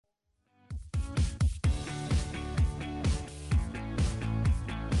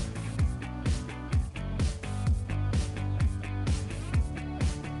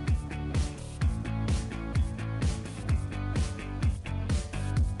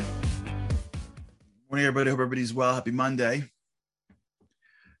Morning, everybody. Hope everybody's well. Happy Monday.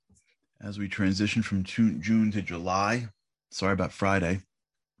 As we transition from June to July, sorry about Friday.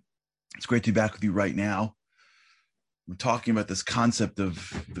 It's great to be back with you right now. We're talking about this concept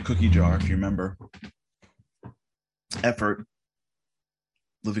of the cookie jar, if you remember. Effort,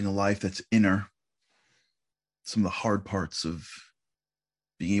 living a life that's inner. Some of the hard parts of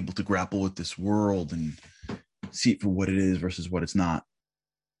being able to grapple with this world and see it for what it is versus what it's not.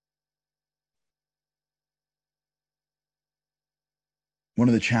 One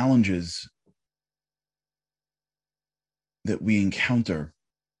of the challenges that we encounter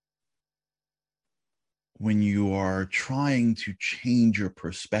when you are trying to change your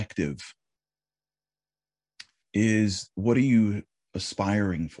perspective is, what are you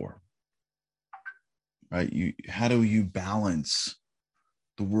aspiring for? Right? How do you balance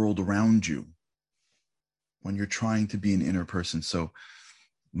the world around you when you're trying to be an inner person? So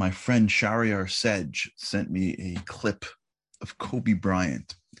my friend Shahryar Sedge sent me a clip of Kobe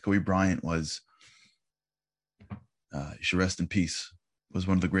Bryant. Kobe Bryant was, he should rest in peace, was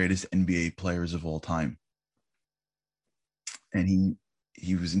one of the greatest NBA players of all time. And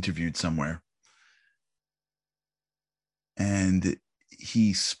he was interviewed somewhere. And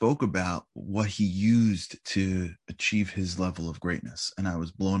he spoke about what he used to achieve his level of greatness. And I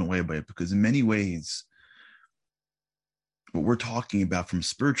was blown away by it, because in many ways, what we're talking about from a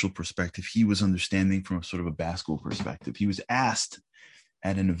spiritual perspective, he was understanding from a sort of a basketball perspective. He was asked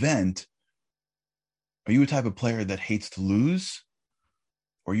at an event, are you a type of player that hates to lose?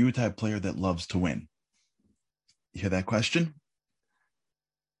 Or are you a type of player that loves to win? You hear that question?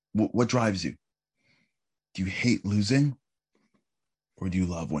 What drives you? Do you hate losing? Or do you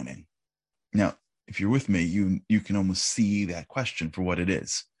love winning? Now, if you're with me, you can almost see that question for what it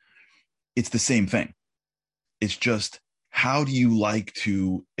is. It's the same thing. It's just, how do you like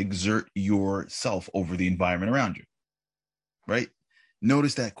to exert yourself over the environment around you? Right?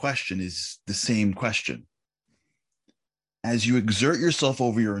 Notice that question is the same question. As you exert yourself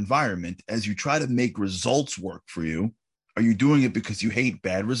over your environment, as you try to make results work for you, are you doing it because you hate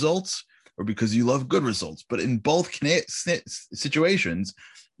bad results or because you love good results? But in both situations,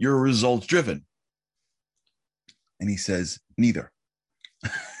 you're results driven. And he says, neither.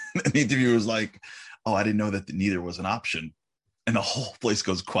 And the interviewer was like, oh, I didn't know that neither was an option. And the whole place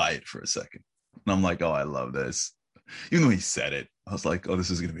goes quiet for a second. And I'm like, oh, I love this. Even though he said it, I was like, oh, this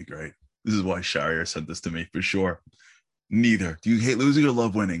is going to be great. This is why Shahryar sent this to me for sure. Neither. Do you hate losing or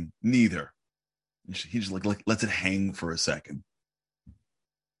love winning? Neither. He just like lets it hang for a second.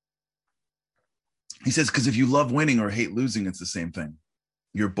 He says, because if you love winning or hate losing, it's the same thing.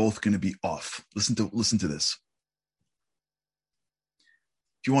 You're both going to be off. Listen to this.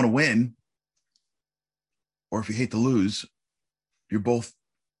 If you want to win, or if you hate to lose, you're both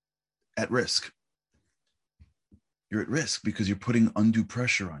at risk. You're at risk because you're putting undue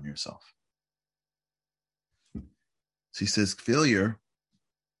pressure on yourself. So he says, failure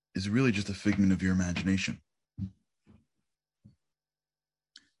is really just a figment of your imagination.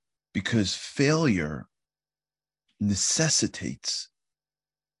 Because failure necessitates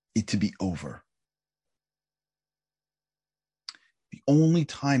it to be over. The only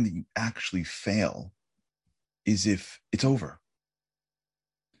time that you actually fail is if it's over.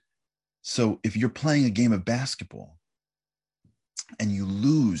 So if you're playing a game of basketball and you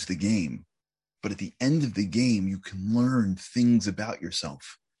lose the game, but at the end of the game, you can learn things about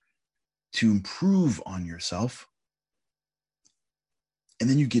yourself to improve on yourself, and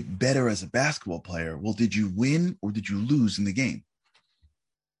then you get better as a basketball player. Well, did you win or did you lose in the game?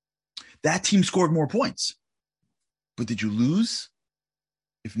 That team scored more points, but did you lose?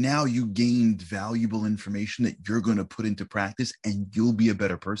 If now you gained valuable information that you're going to put into practice and you'll be a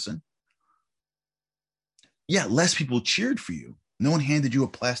better person. Yeah, less people cheered for you. No one handed you a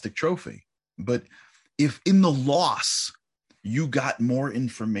plastic trophy. But if in the loss, you got more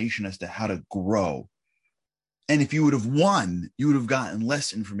information as to how to grow, and if you would have won, you would have gotten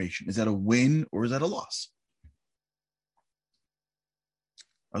less information. Is that a win or is that a loss?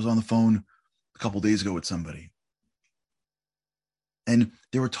 I was on the phone a couple of days ago with somebody, and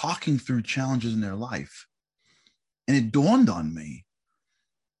they were talking through challenges in their life. And it dawned on me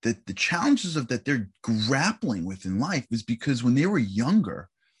that the challenges that they're grappling with in life is because when they were younger,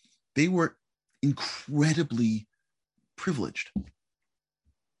 they were incredibly privileged.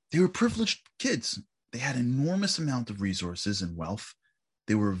 They were privileged kids. They had an enormous amount of resources and wealth.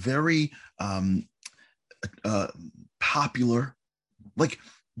 They were very popular. Like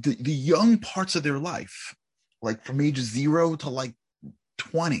the young parts of their life, like from age 0 to like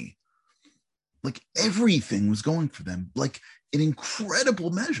 20, like everything was going for them, like an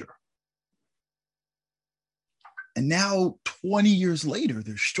incredible measure. And now 20 years later,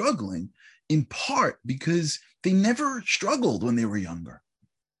 they're struggling in part because they never struggled when they were younger.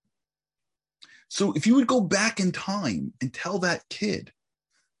 So if you would go back in time and tell that kid,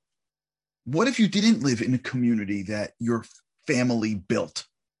 what if you didn't live in a community that your family built?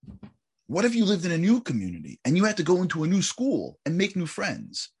 What if you lived in a new community and you had to go into a new school and make new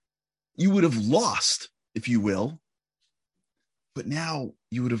friends? You would have lost, if you will, but now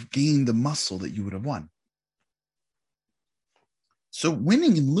you would have gained the muscle that you would have won. So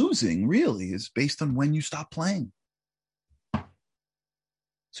winning and losing really is based on when you stop playing.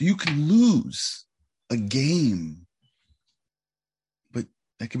 So you can lose a game, but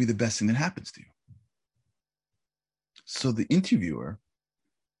that could be the best thing that happens to you. So the interviewer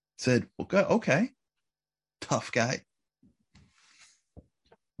said, okay, tough guy.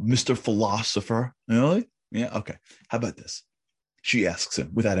 Mr. Philosopher. Really? Yeah, okay. How about this? She asks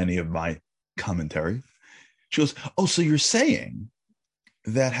him without any of my commentary. She goes, oh, so you're saying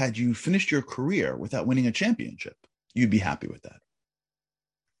that had you finished your career without winning a championship, you'd be happy with that?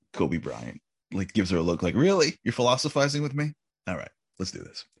 Kobe Bryant like gives her a look like, really? You're philosophizing with me? All right, let's do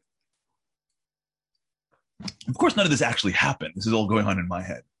this. Of course, none of this actually happened. This is all going on in my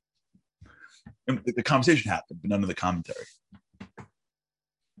head. And the conversation happened, but none of the commentary.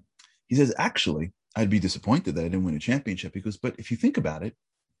 He says, actually, I'd be disappointed that I didn't win a championship because, but if you think about it,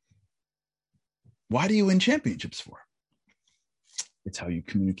 why do you win championships for? It's how you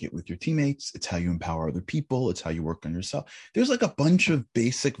communicate with your teammates. It's how you empower other people. It's how you work on yourself. There's like a bunch of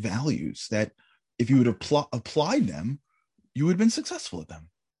basic values that if you would applied them, you would have been successful at them.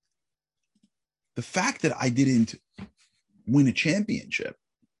 The fact that I didn't win a championship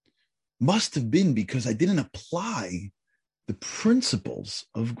must have been because I didn't apply the principles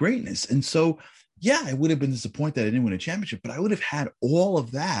of greatness. And so, yeah, I would have been disappointed I didn't win a championship, but I would have had all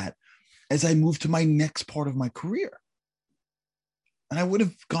of that as I moved to my next part of my career. And I would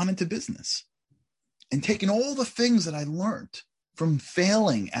have gone into business and taken all the things that I learned from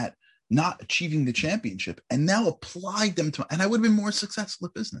failing at not achieving the championship and now applied them to, and I would have been more successful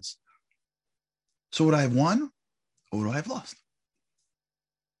at business. So would I have won or would I have lost?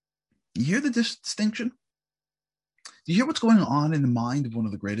 You hear the distinction? Do you hear what's going on in the mind of one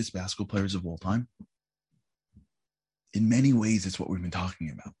of the greatest basketball players of all time? In many ways, it's what we've been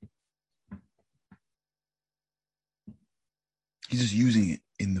talking about. He's just using it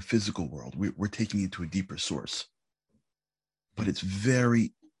in the physical world. We're taking it to a deeper source. But it's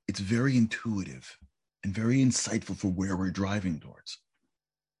very intuitive and very insightful for where we're driving towards.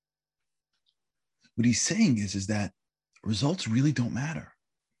 What he's saying is that results really don't matter.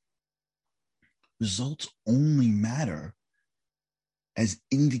 Results only matter as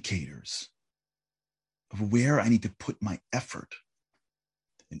indicators of where I need to put my effort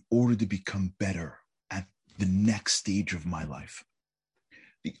in order to become better at the next stage of my life.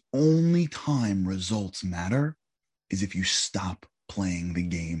 The only time results matter is if you stop playing the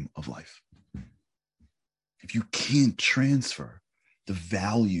game of life. If you can't transfer the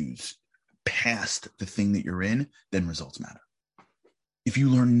values past the thing that you're in, then results matter. If you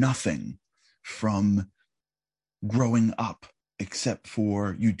learn nothing from growing up except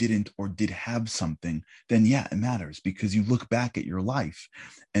for you didn't or did have something, then yeah, it matters because you look back at your life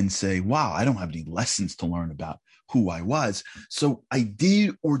and say, wow, I don't have any lessons to learn about who I was. So I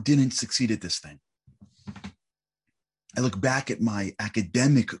did or didn't succeed at this thing. I look back at my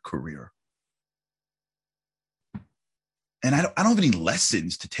academic career and I don't have any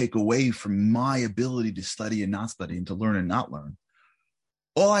lessons to take away from my ability to study and not study and to learn and not learn.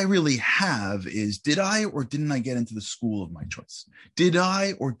 All I really have is, did I or didn't I get into the school of my choice? Did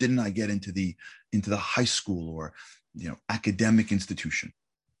I or didn't I get into the high school or academic institution?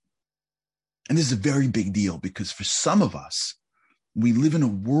 And this is a very big deal because for some of us, we live in a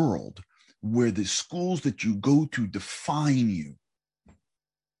world where the schools that you go to define you.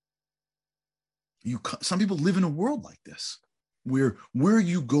 Some people live in a world like this, where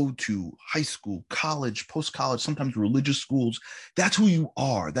you go to high school, college, post-college, sometimes religious schools, that's who you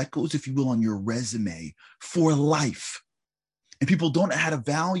are. That goes, if you will, on your resume for life. And people don't know how to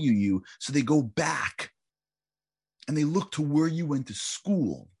value you, so they go back and they look to where you went to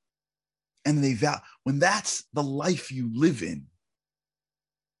school. And when that's the life you live in,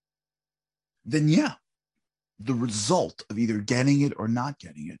 then yeah, the result of either getting it or not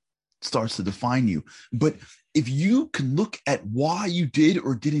getting it starts to define you. But if you can look at why you did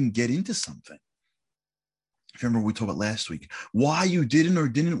or didn't get into something, remember we talked about last week, why you didn't or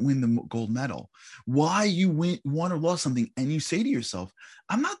didn't win the gold medal, why you won or lost something, and you say to yourself,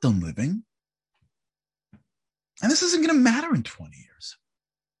 I'm not done living. And this isn't going to matter in 20 years.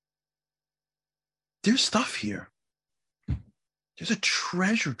 There's stuff here There's a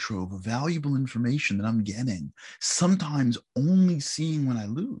treasure trove of valuable information that I'm getting, sometimes only seeing when I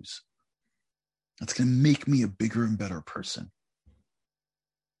lose. That's going to make me a bigger and better person.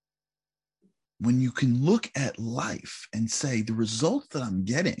 When you can look at life and say the results that I'm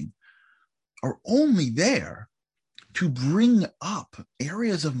getting are only there to bring up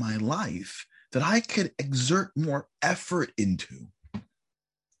areas of my life that I could exert more effort into.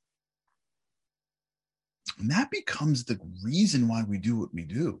 And that becomes the reason why we do what we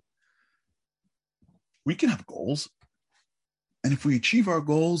do. We can have goals. And if we achieve our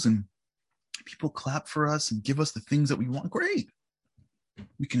goals and people clap for us and give us the things that we want, great.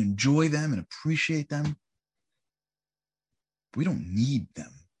 We can enjoy them and appreciate them. We don't need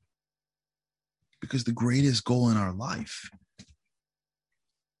them, because the greatest goal in our life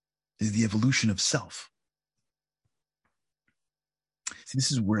is the evolution of self. See,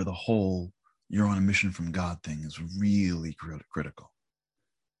 this is where the whole "you're on a mission from God" thing is really critical.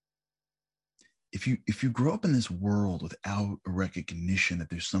 If you grow up in this world without a recognition that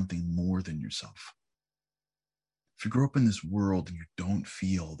there's something more than yourself, if you grow up in this world and you don't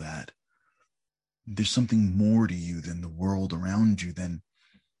feel that there's something more to you than the world around you, then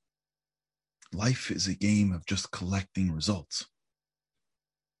life is a game of just collecting results.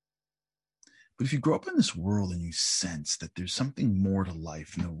 But if you grow up in this world and you sense that there's something more to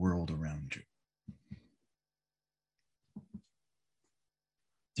life in the world around you,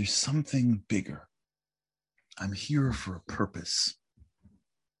 there's something bigger. I'm here for a purpose.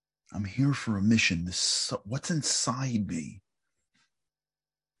 I'm here for a mission. What's inside me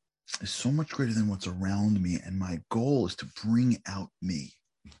is so much greater than what's around me. And my goal is to bring out me.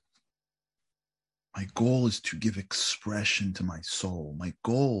 My goal is to give expression to my soul. My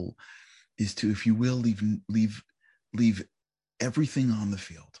goal is to, if you will, leave everything on the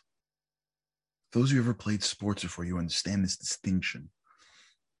field. Those who ever played sports before, you understand this distinction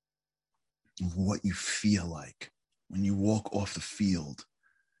of what you feel like when you walk off the field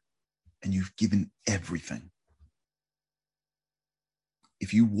and you've given everything.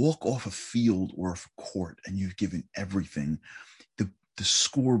 If you walk off a field or off a court and you've given everything, the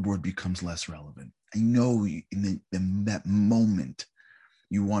scoreboard becomes less relevant. I know in that moment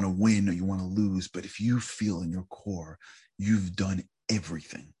you want to win or you want to lose, but if you feel in your core you've done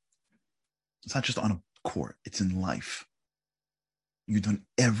everything, it's not just on a court, it's in life. You've done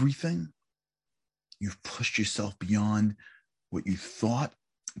everything. You've pushed yourself beyond what you thought.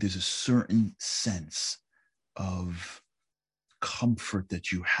 There's a certain sense of comfort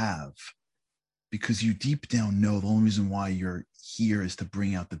that you have because you deep down know the only reason why you're here is to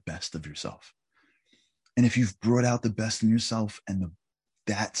bring out the best of yourself. And if you've brought out the best in yourself and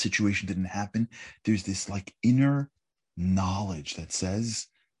that situation didn't happen, there's this like inner knowledge that says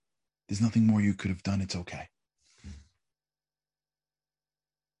there's nothing more you could have done. It's okay.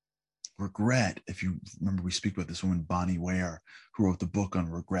 Regret, if you remember, we speak about this woman, Bonnie Ware, who wrote the book on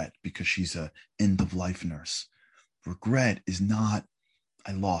regret because she's a end-of-life nurse. Regret is not,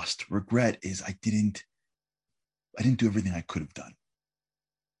 I lost. Regret is I didn't do everything I could have done.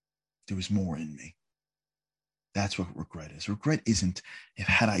 There was more in me. That's what regret is. Regret isn't, if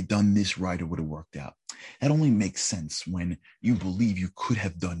had I done this right, it would have worked out. That only makes sense when you believe you could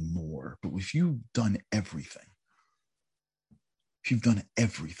have done more. But if you've done everything,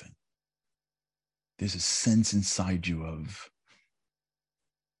 there's a sense inside you of,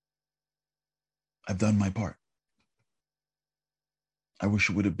 I've done my part. I wish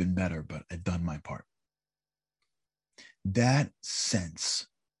it would have been better, but I've done my part. That sense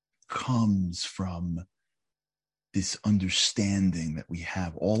comes from this understanding that we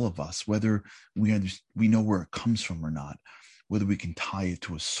have, all of us, whether we know where it comes from or not, whether we can tie it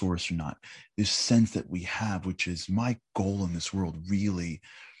to a source or not. This sense that we have, which is my goal in this world really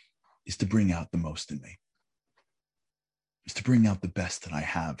is to bring out the most in me, is to bring out the best that I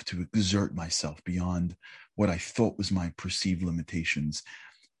have, to exert myself beyond what I thought was my perceived limitations.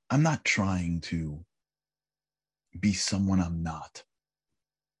 I'm not trying to be someone I'm not.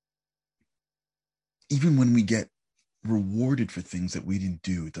 Even when we get rewarded for things that we didn't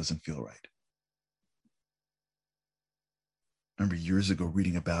do, it doesn't feel right. I remember years ago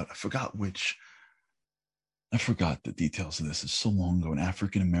reading about, I forgot the details of this. It's so long ago, an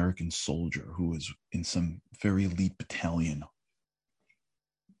African-American soldier who was in some very elite battalion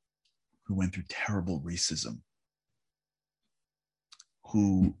who went through terrible racism,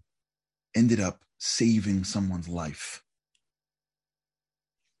 who ended up saving someone's life.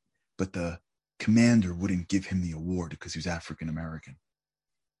 But the commander wouldn't give him the award because he was African-American.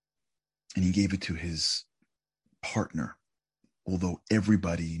 And he gave it to his partner, although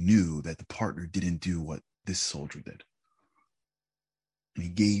everybody knew that the partner didn't do what this soldier did. And he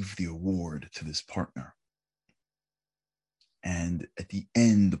gave the award to this partner. And at the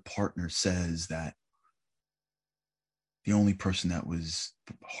end, the partner says that the only person that was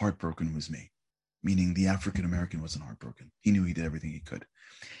heartbroken was me, meaning the African American wasn't heartbroken. He knew he did everything he could.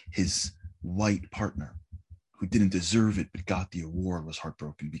 His white partner, who didn't deserve it but got the award, was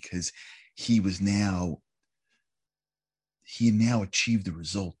heartbroken because he had now achieved the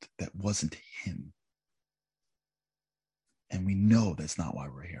result that wasn't him. And we know that's not why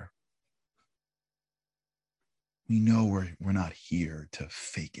we're here. We know we're not here to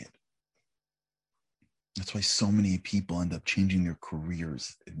fake it. That's why so many people end up changing their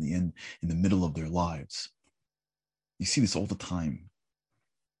careers in the middle of their lives. You see this all the time.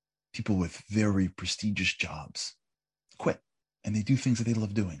 People with very prestigious jobs quit and they do things that they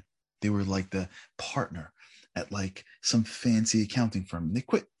love doing. They were like the partner at like some fancy accounting firm. And they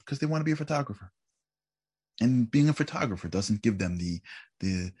quit because they want to be a photographer. And being a photographer doesn't give them the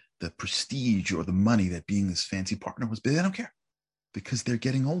prestige or the money that being this fancy partner was, but they don't care because they're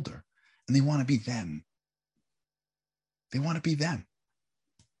getting older and they want to be them. They want to be them.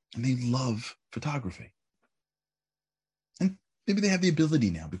 And they love photography. And maybe they have the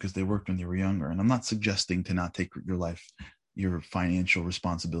ability now because they worked when they were younger. And I'm not suggesting to not take your financial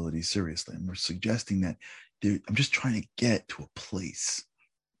responsibilities seriously. I'm suggesting that I'm just trying to get to a place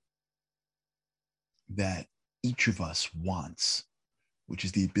that each of us wants, which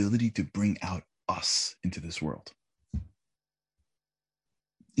is the ability to bring out us into this world.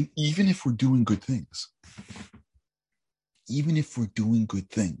 And even if we're doing good things, we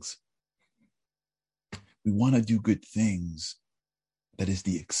want to do good things that is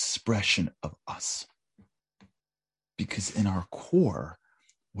the expression of us. Because in our core,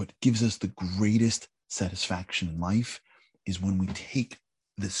 what gives us the greatest satisfaction in life is when we take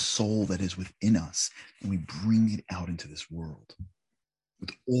the soul that is within us and we bring it out into this world with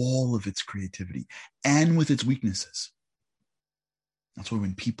all of its creativity and with its weaknesses. That's why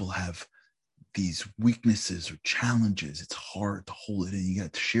when people have these weaknesses or challenges, it's hard to hold it in. You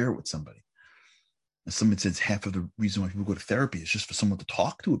got to share it with somebody. As someone says, half of the reason why people go to therapy is just for someone to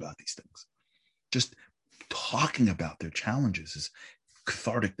talk to about these things. Just talking about their challenges is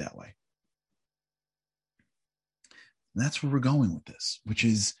cathartic that way. And that's where we're going with this, which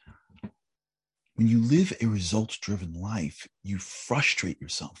is when you live a results-driven life, you frustrate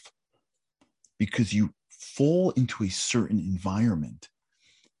yourself because you fall into a certain environment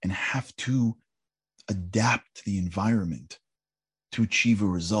and have to adapt the environment to achieve a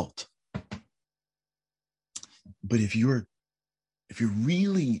result. But if you're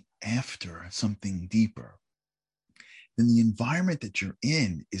really after something deeper, then the environment that you're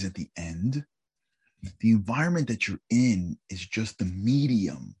in is at the end. The environment that you're in is just the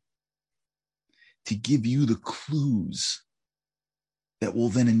medium to give you the clues that will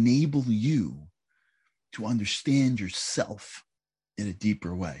then enable you to understand yourself in a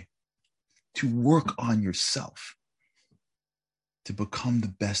deeper way, to work on yourself, to become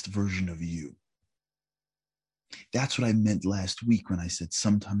the best version of you. That's what I meant last week when I said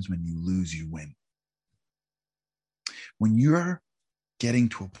sometimes when you lose, you win. When you're getting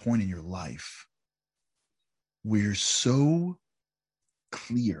to a point in your life where you're so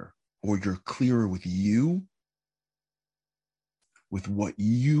clear, or you're clearer with you, with what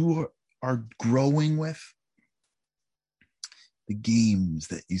you are growing with, the games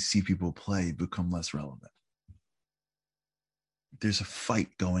that you see people play become less relevant. There's a fight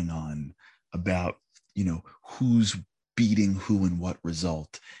going on about, who's beating who and what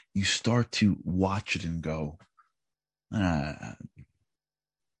result. You start to watch it and go, I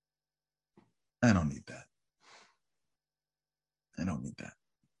don't need that. I don't need that.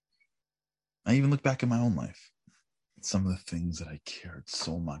 I even look back at my own life, some of the things that I cared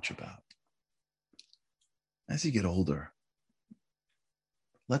so much about. As you get older,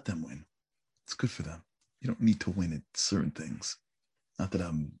 let them win. It's good for them. You don't need to win at certain things. Not that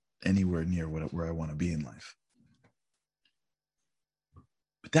I'm anywhere near where I want to be in life.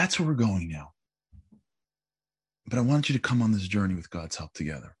 But that's where we're going now. But I want you to come on this journey with God's help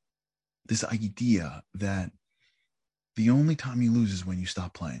together. This idea that the only time you lose is when you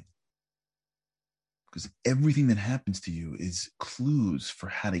stop playing. Because everything that happens to you is clues for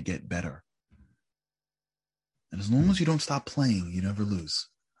how to get better. And as long as you don't stop playing, you never lose.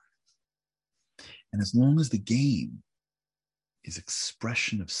 And as long as the game is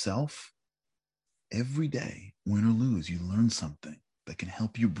expression of self, every day, win or lose, you learn something that can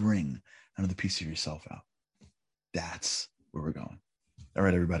help you bring another piece of yourself out. That's where we're going. All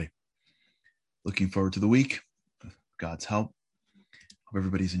right, everybody. Looking forward to the week. With God's help. Hope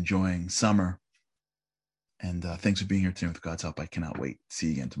everybody's enjoying summer. And thanks for being here today with God's help. I cannot wait. See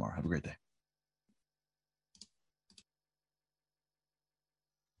you again tomorrow. Have a great day.